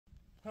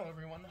Hello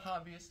everyone,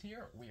 Hobbyist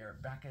here. We are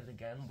back at it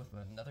again with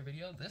another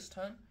video. This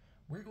time,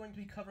 we're going to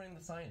be covering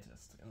the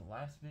scientist. In the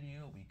last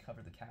video, we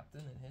covered the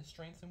captain and his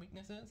strengths and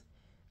weaknesses,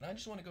 and I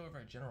just want to go over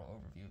a general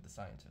overview of the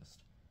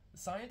scientist. The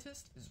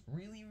scientist is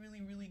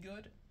really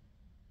good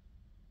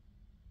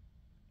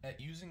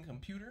at using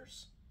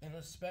computers, and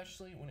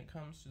especially when it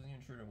comes to the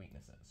intruder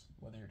weaknesses,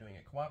 whether you're doing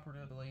it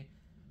cooperatively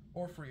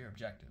or for your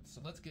objectives.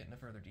 So let's get into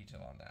further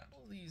detail on that.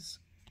 All these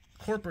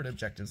corporate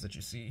objectives that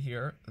you see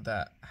here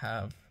that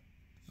have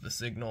the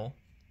signal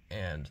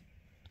and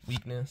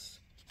weakness,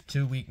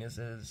 two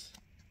weaknesses,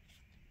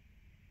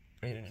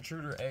 an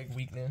intruder egg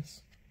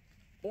weakness,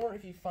 or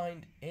if you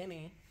find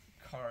any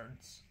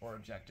cards or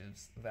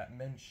objectives that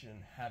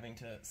mention having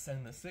to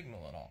send the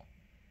signal at all,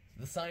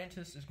 the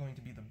scientist is going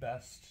to be the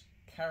best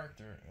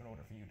character in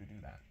order for you to do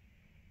that.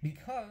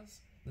 Because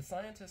the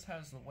scientist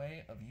has the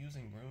way of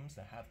using rooms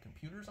that have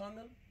computers on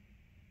them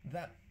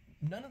that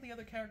none of the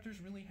other characters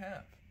really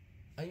have.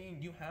 I mean,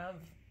 you have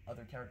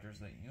other characters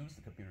that use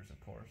the computers, of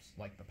course,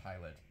 like the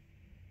pilot,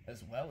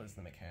 as well as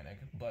the mechanic,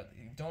 but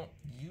you don't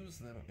use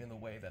them in the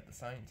way that the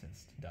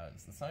scientist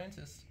does. The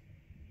scientist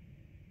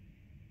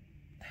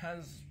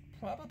has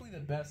probably the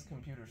best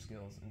computer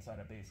skills inside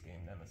a base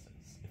game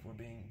Nemesis, if we're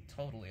being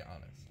totally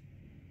honest.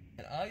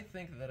 And I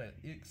think that it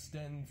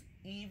extends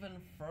even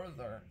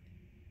further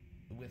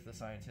with the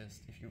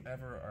scientist if you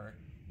ever are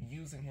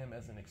using him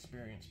as an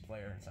experienced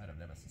player inside of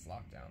Nemesis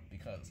Lockdown,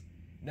 because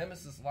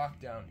Nemesis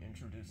Lockdown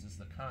introduces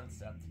the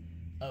concept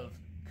of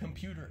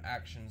computer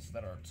actions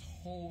that are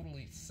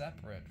totally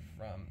separate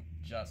from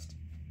just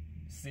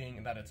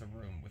seeing that it's a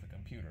room with a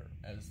computer,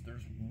 as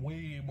there's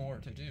way more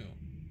to do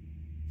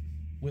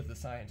with the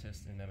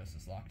scientist in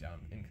Nemesis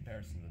Lockdown in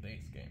comparison to the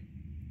base game.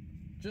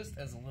 Just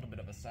as a little bit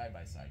of a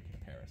side-by-side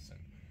comparison.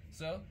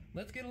 So,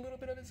 let's get a little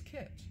bit of his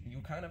kit. You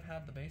kind of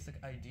have the basic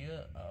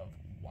idea of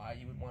why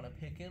you would want to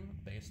pick him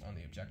based on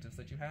the objectives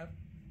that you have,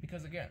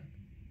 because again,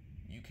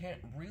 you can't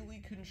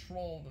really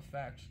control the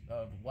fact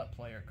of what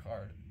player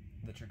card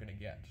that you're going to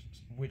get,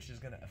 which is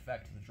going to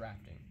affect the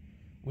drafting,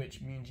 which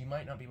means you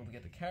might not be able to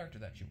get the character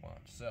that you want.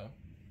 So,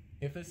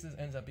 if this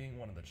ends up being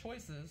one of the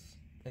choices,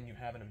 and you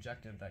have an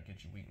objective that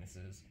gets you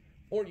weaknesses,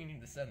 or you need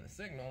to send the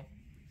signal,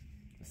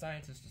 the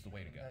scientist is the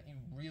way to go. What you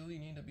really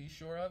need to be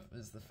sure of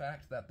is the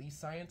fact that the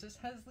scientist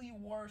has the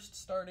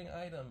worst starting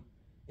item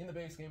in the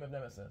base game of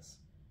Nemesis.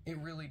 It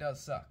really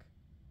does suck,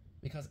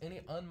 because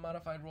any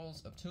unmodified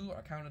rolls of 2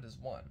 are counted as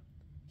 1.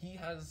 He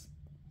has,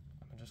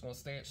 I'm just going to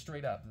say it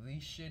straight up, the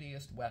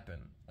shittiest weapon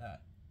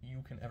that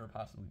you can ever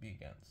possibly be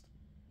against.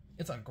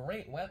 It's a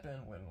great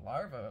weapon when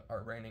larvae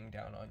are raining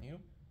down on you,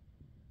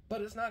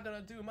 but it's not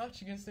going to do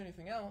much against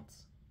anything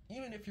else.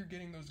 Even if you're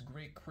getting those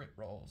great crit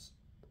rolls,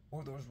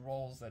 or those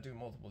rolls that do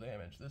multiple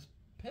damage, this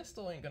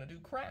pistol ain't going to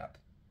do crap.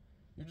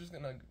 You're just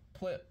going to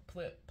plip,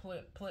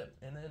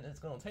 and then it's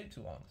going to take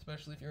too long,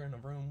 especially if you're in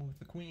a room with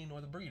the queen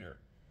or the breeder.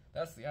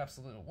 That's the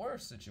absolute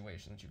worst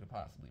situation that you could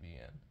possibly be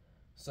in.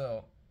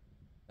 So,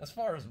 as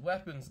far as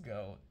weapons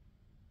go,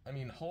 I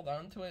mean, hold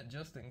on to it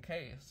just in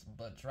case,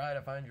 but try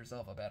to find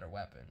yourself a better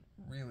weapon.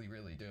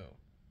 Really do.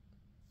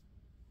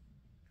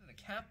 The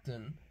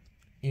captain,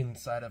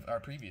 inside of our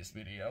previous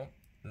video,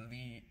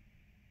 the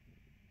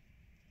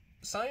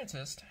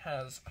scientist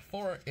has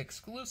 4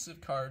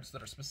 exclusive cards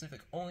that are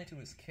specific only to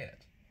his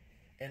kit,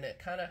 and it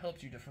kind of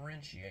helps you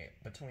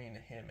differentiate between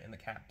him and the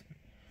captain.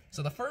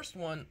 So the first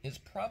one is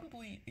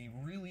probably a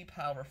really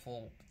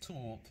powerful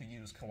tool to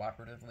use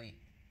cooperatively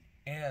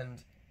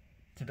and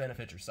to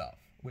benefit yourself,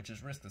 which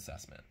is risk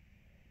assessment.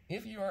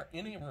 If you are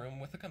in a room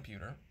with a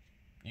computer,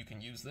 you can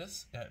use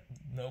this at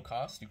no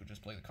cost. You could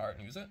just play the card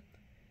and use it,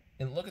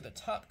 and look at the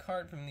top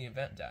card from the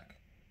event deck.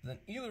 Then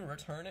either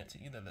return it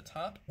to either the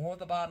top or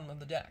the bottom of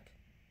the deck.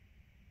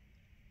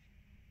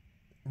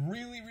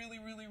 Really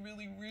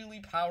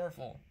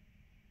powerful.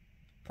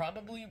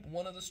 Probably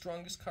one of the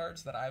strongest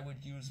cards that I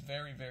would use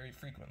very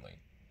frequently.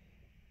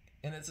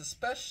 And it's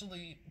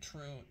especially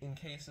true in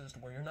cases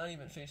where you're not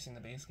even facing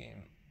the base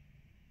game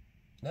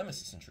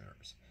Nemesis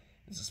intruders.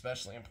 It's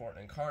especially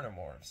important in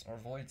Carnivores or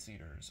Void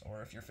Seeders,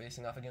 or if you're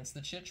facing off against the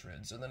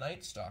Chytrids or the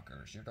Night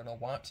Stalkers. You're going to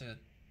want to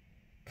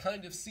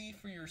kind of see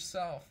for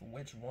yourself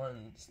which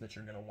ones that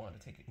you're going to want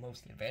to take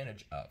most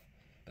advantage of.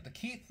 But the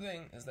key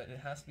thing is that it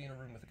has to be in a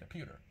room with a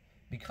computer.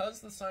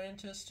 Because the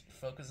scientist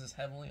focuses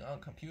heavily on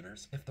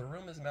computers, if the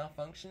room is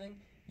malfunctioning,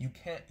 you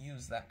can't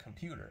use that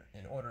computer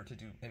in order to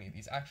do any of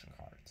these action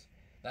cards.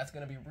 That's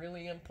going to be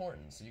really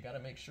important, so you got to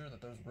make sure that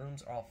those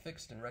rooms are all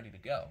fixed and ready to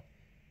go.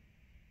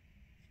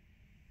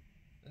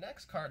 The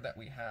next card that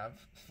we have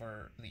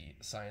for the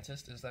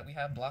scientist is that we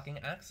have blocking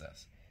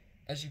access.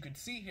 As you can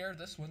see here,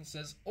 this one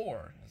says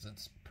OR, as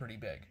it's pretty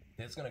big.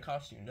 It's going to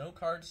cost you no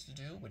cards to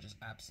do, which is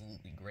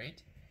absolutely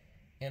great.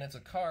 And it's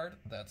a card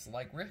that's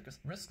like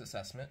risk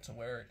assessment, to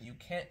where you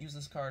can't use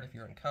this card if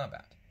you're in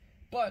combat.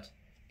 But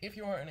if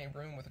you are in a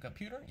room with a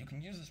computer, you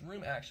can use this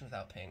room action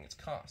without paying its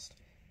cost.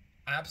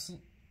 I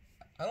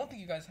don't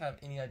think you guys have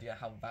any idea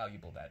how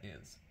valuable that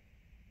is.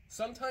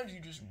 Sometimes you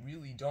just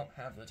really don't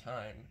have the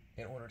time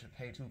in order to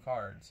pay 2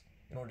 cards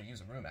in order to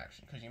use a room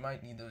action, because you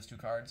might need those 2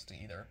 cards to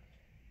either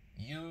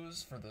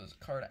use for those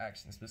card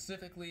actions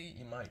specifically,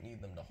 you might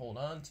need them to hold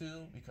on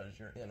to because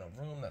you're in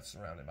a room that's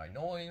surrounded by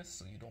noise,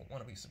 so you don't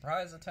want to be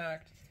surprise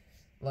attacked.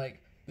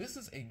 Like, this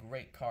is a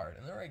great card,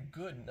 and there are a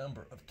good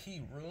number of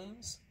key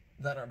rooms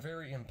that are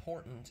very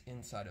important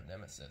inside of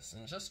Nemesis.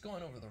 And just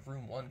going over the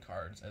Room 1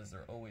 cards, as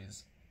they're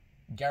always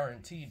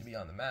guaranteed to be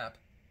on the map,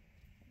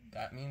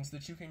 that means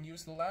that you can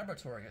use the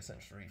laboratory,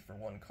 essentially, for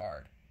 1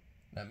 card.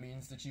 That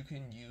means that you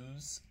can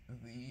use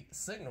the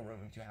signal room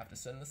if you have to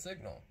send the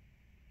signal.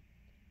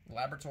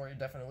 Laboratory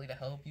definitely to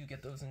help you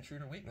get those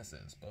intruder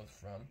weaknesses, both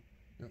from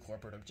your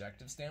corporate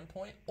objective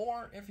standpoint,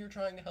 or if you're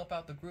trying to help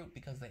out the group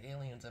because the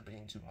aliens are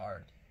being too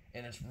hard,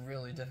 and it's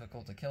really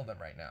difficult to kill them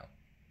right now.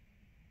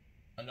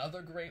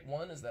 Another great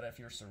one is that if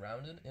you're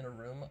surrounded in a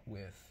room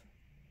with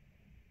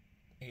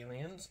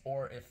aliens,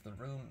 or if the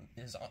room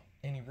is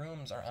any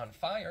rooms are on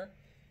fire,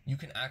 you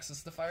can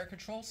access the fire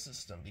control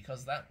system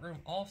because that room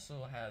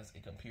also has a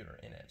computer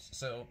in it.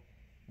 So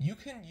you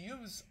can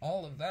use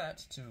all of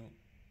that to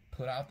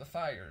put out the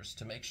fires,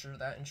 to make sure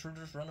that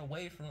intruders run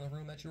away from the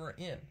room that you are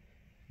in.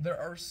 There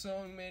are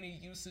so many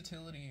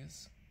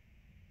utilities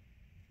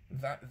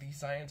that the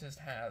scientist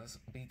has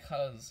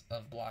because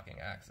of blocking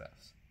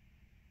access.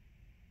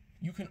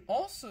 You can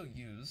also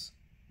use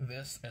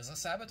this as a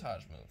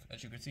sabotage move.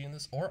 As you can see in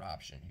this OR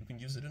option, you can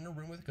use it in a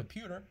room with a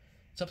computer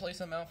to place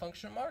a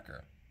malfunction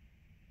marker.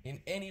 In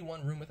any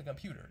one room with a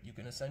computer, you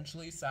can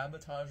essentially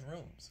sabotage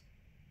rooms.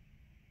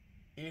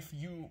 If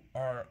you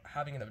are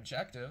having an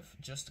objective,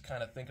 just to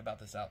kind of think about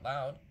this out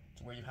loud,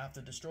 to where you have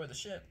to destroy the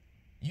ship,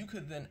 you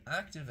could then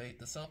activate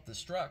the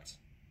self-destruct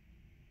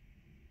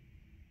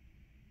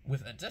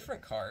with a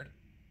different card,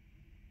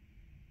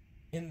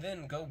 and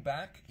then go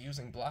back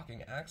using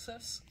blocking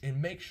access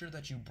and make sure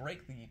that you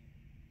break the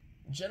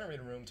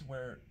generator room to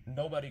where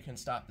nobody can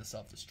stop the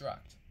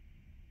self-destruct.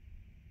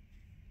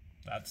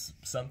 That's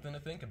something to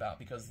think about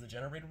because the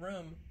generator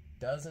room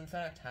does in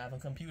fact have a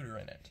computer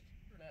in it.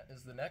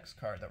 Is the next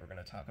card that we're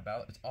going to talk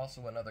about. It's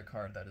also another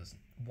card that is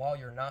while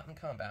you're not in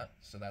combat,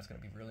 so that's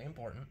going to be really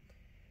important,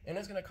 and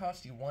it's going to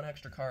cost you 1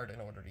 extra card in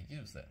order to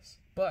use this.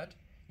 But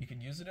you can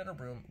use it in a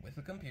room with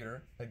a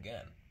computer.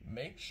 Again,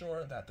 make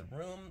sure that the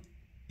room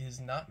is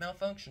not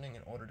malfunctioning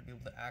in order to be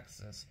able to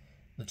access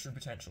the true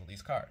potential of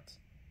these cards.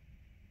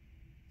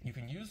 You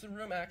can use the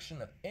room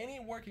action of any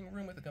working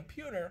room with a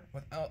computer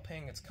without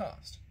paying its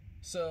cost.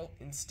 So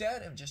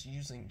instead of just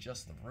using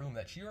just the room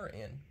that you're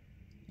in,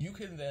 you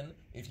can then,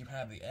 if you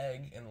have the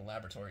egg and the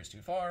laboratory is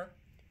too far,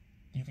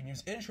 you can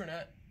use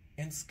intranet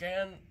and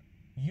scan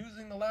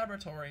using the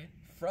laboratory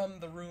from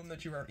the room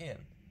that you are in.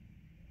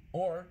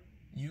 Or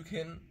you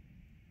can,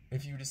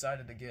 if you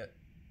decided to get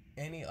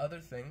any other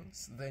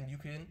things, then you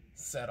can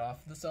set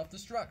off the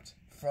self-destruct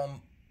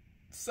from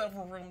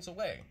several rooms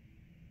away.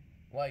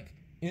 Like,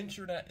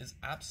 intranet is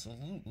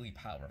absolutely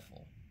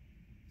powerful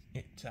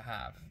to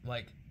have.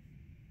 Like,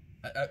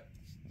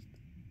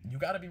 you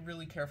gotta be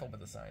really careful with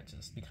the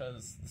scientist,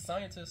 because the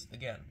scientist,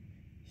 again,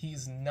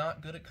 he's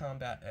not good at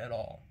combat at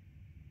all.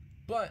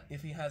 But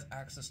if he has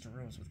access to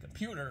rooms with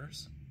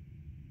computers,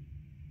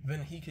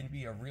 then he can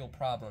be a real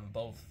problem,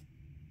 both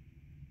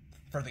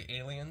for the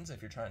aliens,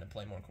 if you're trying to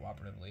play more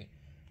cooperatively,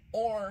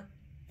 or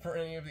for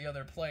any of the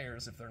other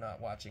players if they're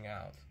not watching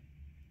out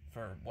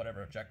for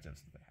whatever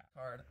objectives that they have. The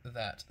card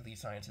that the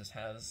scientist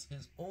has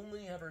is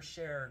only ever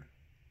shared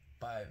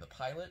by the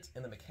pilot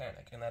and the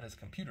mechanic, and that is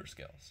computer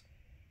skills.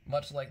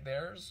 Much like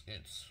theirs,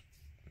 it's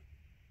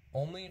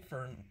only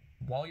for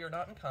while you're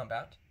not in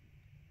combat,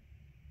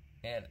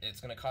 and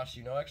it's going to cost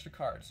you no extra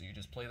cards, so you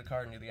just play the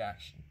card and do the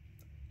action.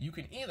 You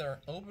can either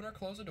open or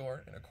close a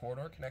door in a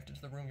corridor connected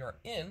to the room you're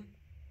in,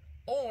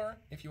 or,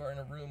 if you are in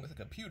a room with a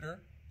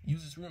computer,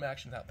 use this room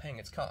action without paying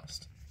its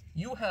cost.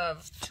 You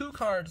have 2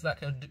 cards that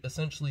could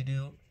essentially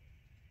do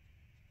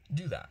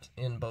that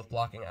in both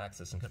blocking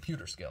access and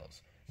computer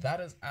skills. That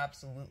is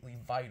absolutely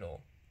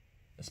vital,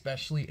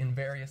 especially in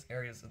various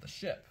areas of the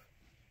ship,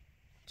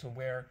 to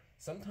where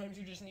sometimes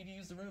you just need to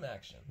use the room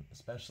action,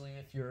 especially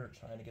if you're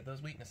trying to get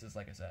those weaknesses,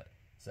 like I said.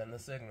 Send the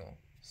signal,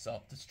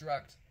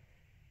 self-destruct,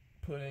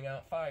 putting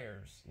out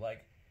fires,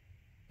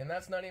 and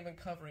that's not even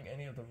covering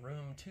any of the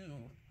room 2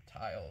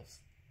 tiles,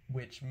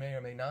 which may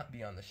or may not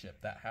be on the ship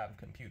that have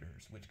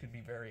computers, which could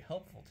be very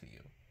helpful to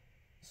you.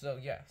 So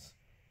yes,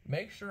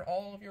 make sure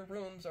all of your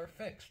rooms are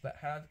fixed that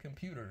have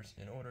computers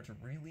in order to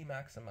really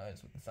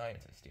maximize with the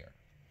scientist here.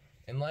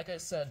 And like I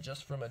said,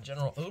 just from a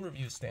general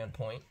overview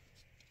standpoint,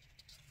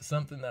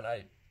 something that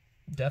I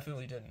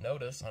definitely didn't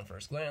notice on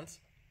first glance,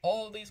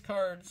 all of these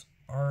cards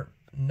are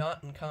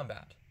not in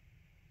combat.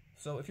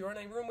 So if you're in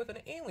a room with an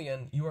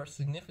alien, you are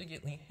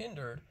significantly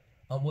hindered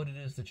on what it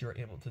is that you're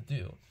able to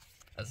do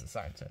as a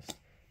scientist.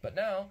 But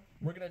now,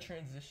 we're going to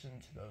transition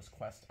to those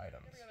quest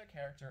items. Every other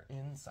character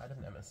inside of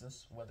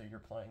Nemesis, whether you're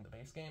playing the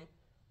base game,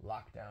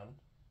 Lockdown,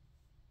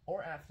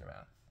 or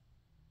Aftermath,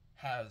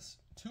 has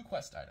 2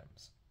 quest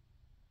items.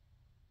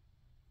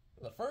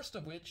 The first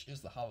of which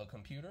is the Hollow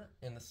Computer,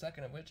 and the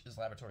second of which is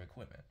Laboratory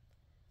Equipment.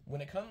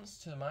 When it comes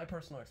to my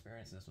personal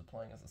experiences with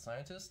playing as a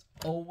scientist,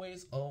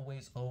 always,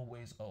 always,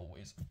 always,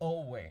 always,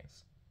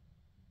 always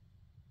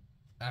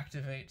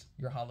activate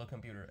your hollow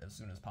computer as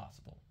soon as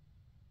possible.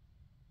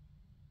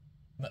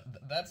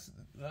 That's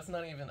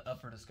not even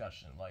up for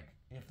discussion. Like,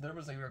 if there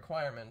was a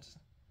requirement,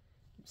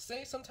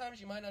 say sometimes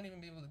you might not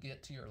even be able to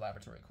get to your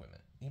laboratory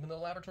equipment, even though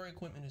laboratory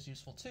equipment is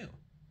useful too.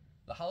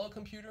 The hollow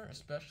computer,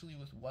 especially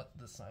with what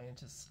the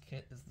scientist's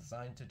kit is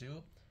designed to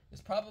do, is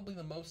probably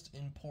the most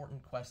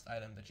important quest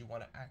item that you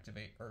want to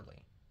activate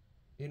early,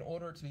 in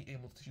order to be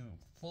able to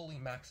fully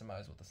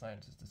maximize what the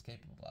scientist is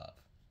capable of.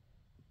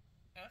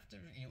 After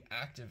you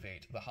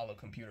activate the hollow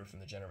computer from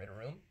the generator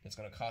room, it's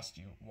going to cost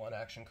you 1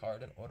 action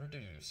card in order to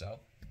do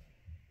so.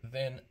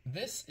 Then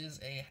this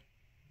is a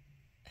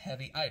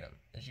heavy item.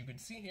 As you can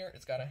see here,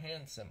 it's got a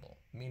hand symbol,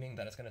 meaning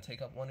that it's going to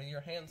take up one of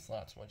your hand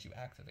slots once you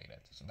activate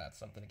it, so that's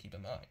something to keep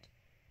in mind.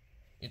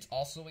 It's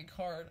also a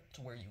card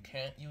to where you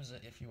can't use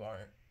it if you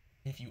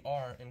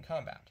are in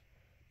combat,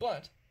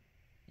 but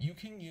you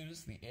can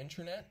use the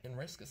intranet and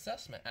risk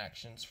assessment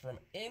actions from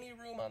any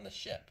room on the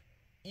ship,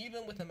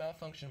 even with a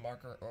malfunction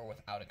marker or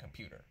without a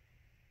computer.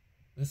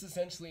 This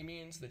essentially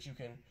means that you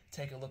can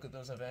take a look at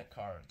those event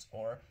cards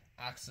or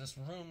access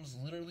rooms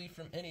literally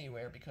from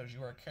anywhere because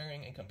you are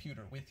carrying a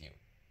computer with you.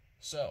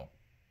 So,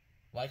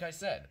 like I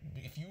said,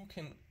 if you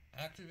can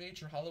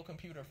activate your hollow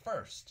computer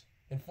first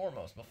and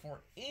foremost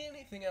before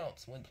anything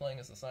else when playing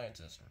as a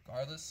scientist,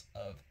 regardless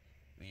of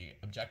the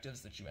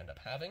objectives that you end up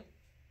having,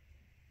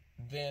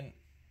 then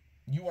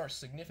you are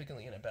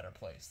significantly in a better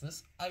place.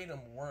 This item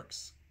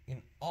works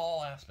in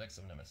all aspects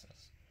of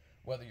Nemesis.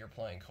 Whether you're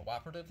playing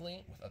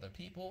cooperatively with other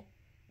people,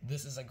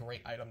 this is a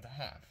great item to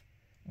have.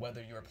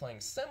 Whether you're playing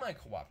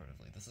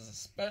semi-cooperatively, this is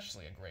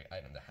especially a great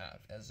item to have,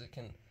 as it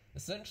can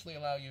essentially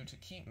allow you to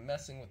keep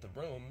messing with the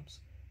rooms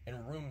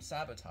and room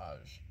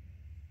sabotage,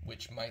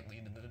 which might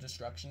lead to the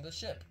destruction of the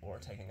ship or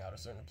taking out a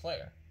certain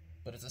player.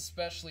 But it's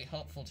especially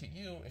helpful to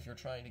you if you're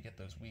trying to get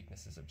those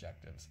weaknesses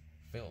objectives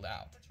filled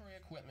out. Laboratory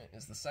equipment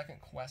is the second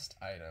quest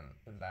item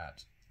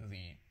that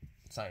the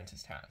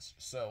scientist has.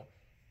 So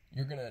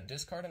you're going to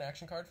discard an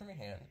action card from your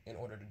hand in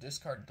order to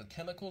discard the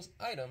chemicals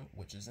item,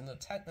 which is in the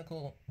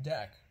technical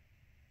deck,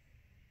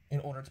 in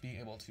order to be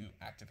able to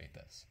activate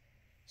this.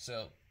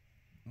 So,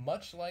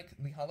 much like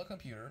the hollow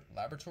computer,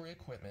 laboratory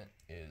equipment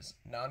is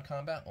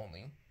non-combat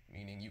only,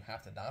 meaning you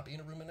have to not be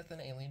in a room with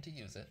an alien to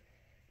use it,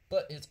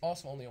 but it's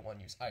also only a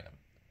one-use item.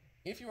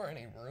 If you are in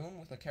a room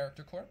with a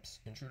character corpse,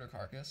 intruder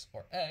carcass,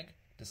 or egg,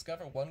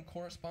 discover one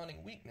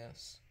corresponding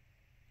weakness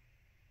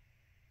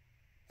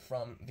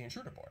from the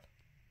intruder board.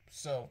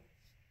 So,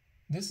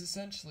 this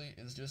essentially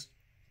is just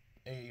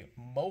a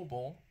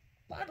mobile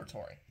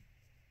laboratory.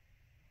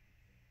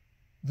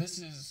 This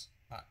is,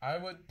 I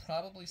would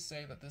probably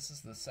say that this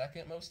is the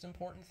second most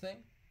important thing,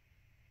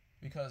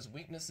 because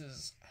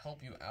weaknesses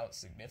help you out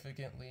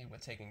significantly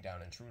with taking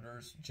down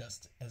intruders,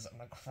 just as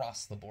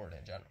across the board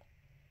in general.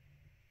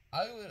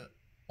 I would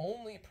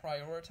only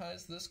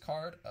prioritize this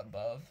card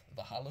above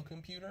the hollow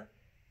computer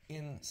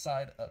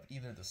inside of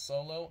either the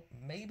solo,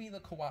 maybe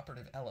the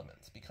cooperative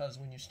elements, because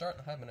when you start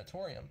in the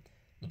Hybernatorium,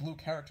 the blue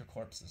character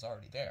corpse is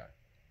already there.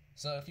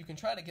 So if you can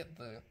try to get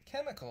the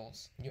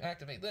chemicals, you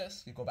activate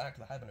this, you go back to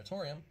the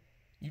Hybernatorium,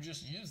 you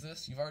just use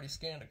this, you've already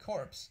scanned a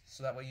corpse,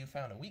 so that way you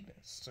found a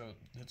weakness. So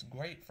it's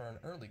great for an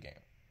early game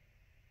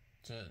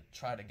to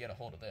try to get a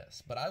hold of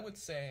this. But I would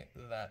say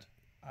that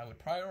I would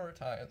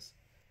prioritize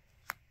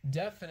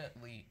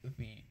definitely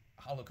the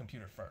hollow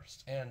computer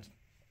first. And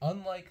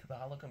unlike the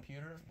hollow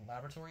computer,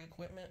 laboratory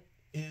equipment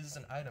is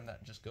an item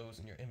that just goes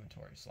in your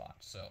inventory slot.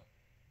 So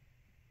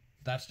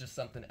that's just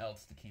something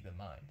else to keep in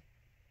mind.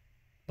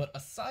 But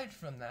aside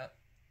from that,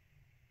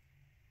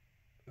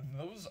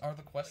 those are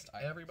the quests.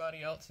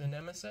 Everybody else in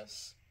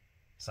Nemesis,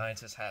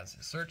 Scientist has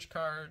his search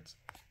cards,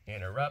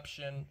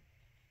 interruption,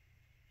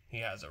 he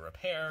has a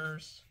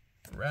repairs,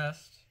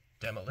 rest,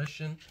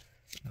 demolition.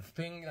 The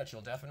thing that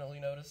you'll definitely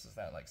notice is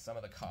that like some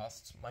of the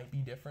costs might be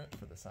different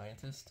for the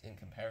Scientist in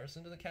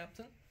comparison to the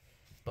Captain.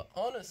 But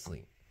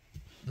honestly,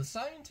 the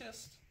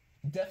Scientist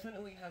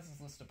definitely has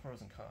his list of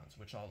pros and cons,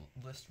 which I'll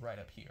list right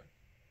up here.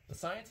 The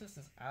Scientist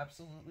is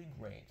absolutely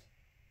great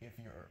if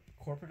your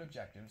corporate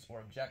objectives or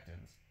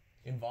objectives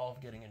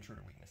involve getting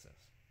intruder weaknesses,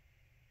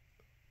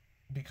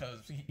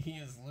 because he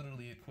is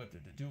literally equipped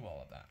to do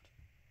all of that.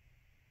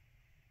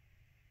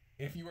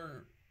 If you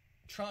are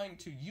trying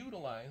to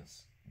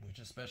utilize, which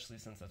especially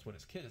since that's what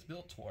his kit is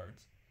built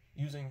towards,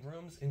 using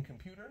rooms and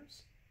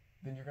computers,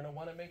 then you're going to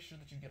want to make sure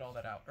that you get all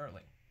that out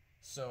early.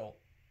 So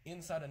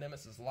inside a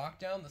Nemesis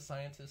lockdown, the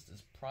Scientist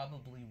is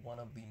probably one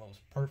of the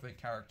most perfect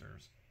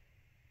characters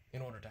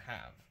in order to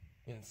have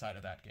inside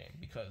of that game,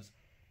 because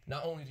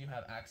not only do you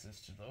have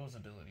access to those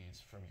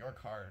abilities from your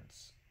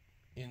cards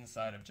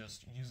inside of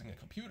just using a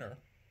computer,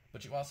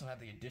 but you also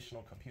have the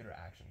additional computer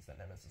actions that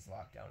Nemesis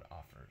Lockdown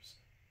offers.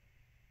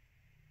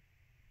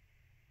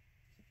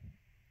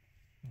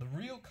 The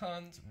real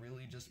cons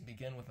really just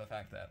begin with the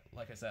fact that,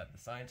 like I said, the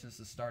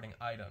Scientist's starting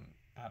item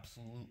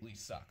absolutely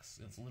sucks.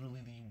 It's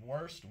literally the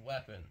worst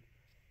weapon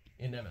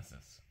in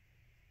Nemesis.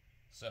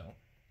 So,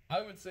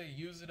 I would say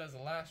use it as a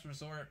last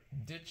resort,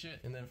 ditch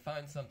it, and then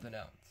find something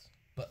else.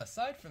 But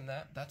aside from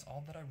that, that's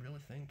all that I really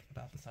think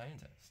about the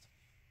scientist.